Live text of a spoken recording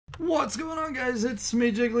What's going on, guys? It's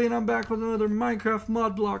me, Jiggly, and I'm back with another Minecraft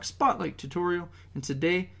mod block spotlight tutorial. And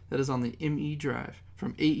today, that is on the ME drive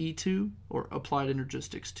from AE2 or Applied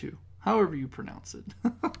Energistics 2, however you pronounce it,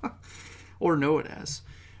 or know it as.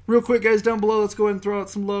 Real quick, guys, down below, let's go ahead and throw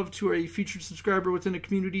out some love to a featured subscriber within the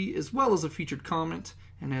community, as well as a featured comment.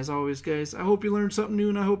 And as always, guys, I hope you learned something new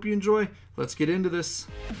and I hope you enjoy. Let's get into this.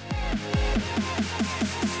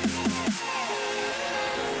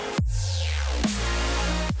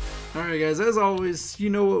 Alright, guys, as always, you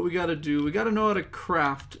know what we gotta do. We gotta know how to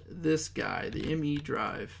craft this guy, the ME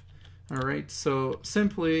drive. Alright, so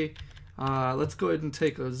simply, let's go ahead and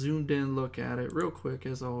take a zoomed in look at it real quick,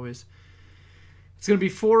 as always. It's gonna be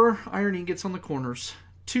 4 iron ingots on the corners,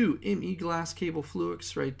 2 ME glass cable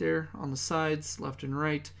fluics right there on the sides, left and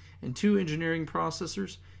right, and 2 engineering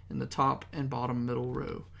processors in the top and bottom middle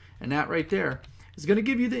row. And that right there is gonna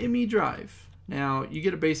give you the ME drive. Now, you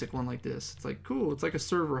get a basic one like this. It's like, cool, it's like a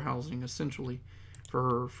server housing, essentially,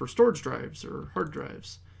 for storage drives or hard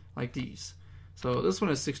drives like these. So this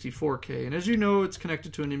one is 64K, and as you know, it's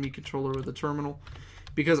connected to an ME controller with a terminal,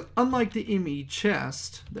 because unlike the ME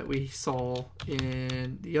chest that we saw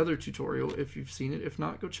in the other tutorial, if you've seen it, if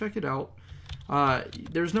not, go check it out,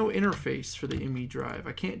 there's no interface for the ME drive.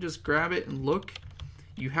 I can't just grab it and look.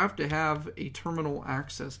 You have to have a terminal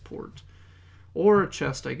access port, or a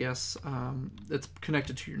chest, I guess, that's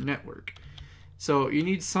connected to your network. So you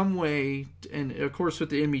need some way, and of course with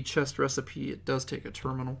the ME chest recipe, it does take a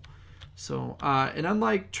terminal. So, and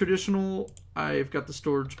unlike traditional, I've got the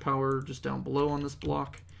storage power just down below on this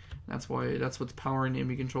block. That's what's powering the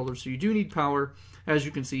ME controller. So you do need power. As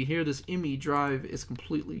you can see here, this ME drive is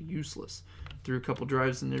completely useless. Threw a couple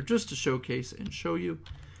drives in there just to showcase and show you.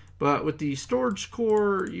 But with the storage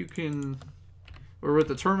core, you can, or with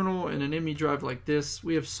the terminal and an ME drive like this,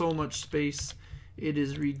 we have so much space. It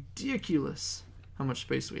is ridiculous how much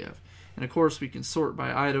space we have. And of course, we can sort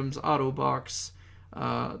by items, auto box,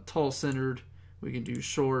 tall centered. We can do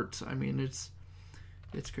short. I mean, it's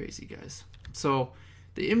crazy, guys. So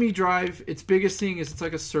the ME drive, its biggest thing is it's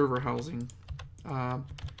like a server housing. And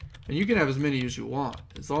you can have as many as you want.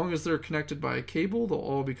 As long as they're connected by a cable, they'll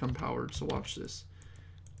all become powered. So watch this.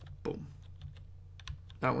 Boom.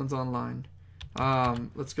 That one's online.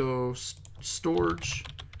 Let's go storage.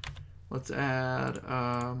 Let's add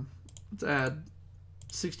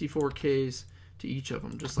 64Ks to each of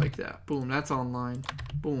them, just like that. Boom, that's online.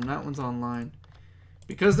 Boom, that one's online.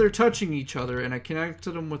 Because they're touching each other and I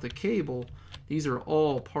connected them with a cable, these are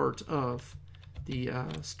all part of the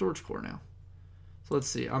storage core now. So let's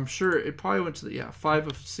see, I'm sure it probably went to the, 5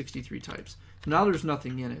 of 63 types. So now there's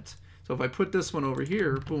nothing in it. So if I put this one over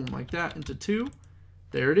here, boom, like that, into 2,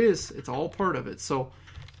 there it is. It's all part of it. So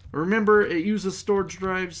remember, it uses storage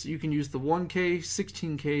drives. You can use the 1K,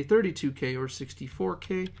 16K, 32K, or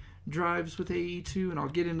 64K drives with AE2, and I'll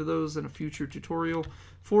get into those in a future tutorial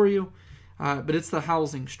for you. But it's the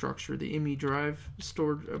housing structure, the ME drive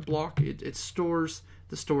storage block. It stores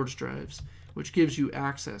the storage drives, which gives you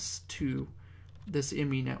access to this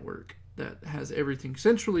ME network that has everything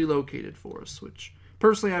centrally located for us, which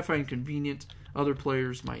personally I find convenient. Other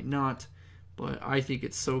players might not. But I think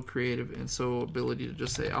it's so creative and so ability to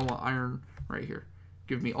just say, I want iron right here.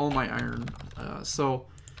 Give me all my iron. So,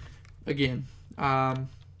 again,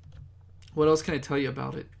 what else can I tell you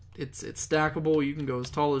about it? It's stackable. You can go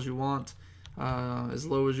as tall as you want, as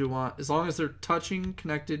low as you want, as long as they're touching,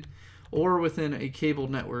 connected, or within a cable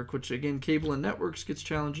network, which, again, cable and networks gets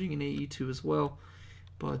challenging in AE2 as well.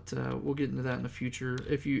 But we'll get into that in the future.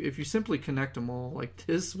 If you simply connect them all like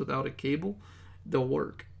this without a cable, they'll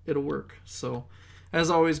work. It'll work. So, as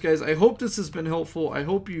always, guys, I hope this has been helpful. I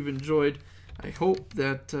hope you've enjoyed. I hope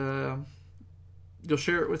that you'll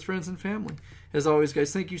share it with friends and family. As always,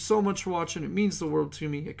 guys, thank you so much for watching. It means the world to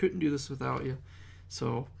me. I couldn't do this without you.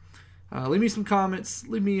 So, leave me some comments.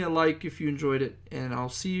 Leave me a like if you enjoyed it. And I'll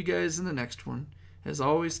see you guys in the next one. As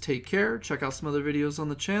always, take care. Check out some other videos on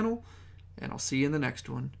the channel. And I'll see you in the next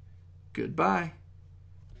one. Goodbye.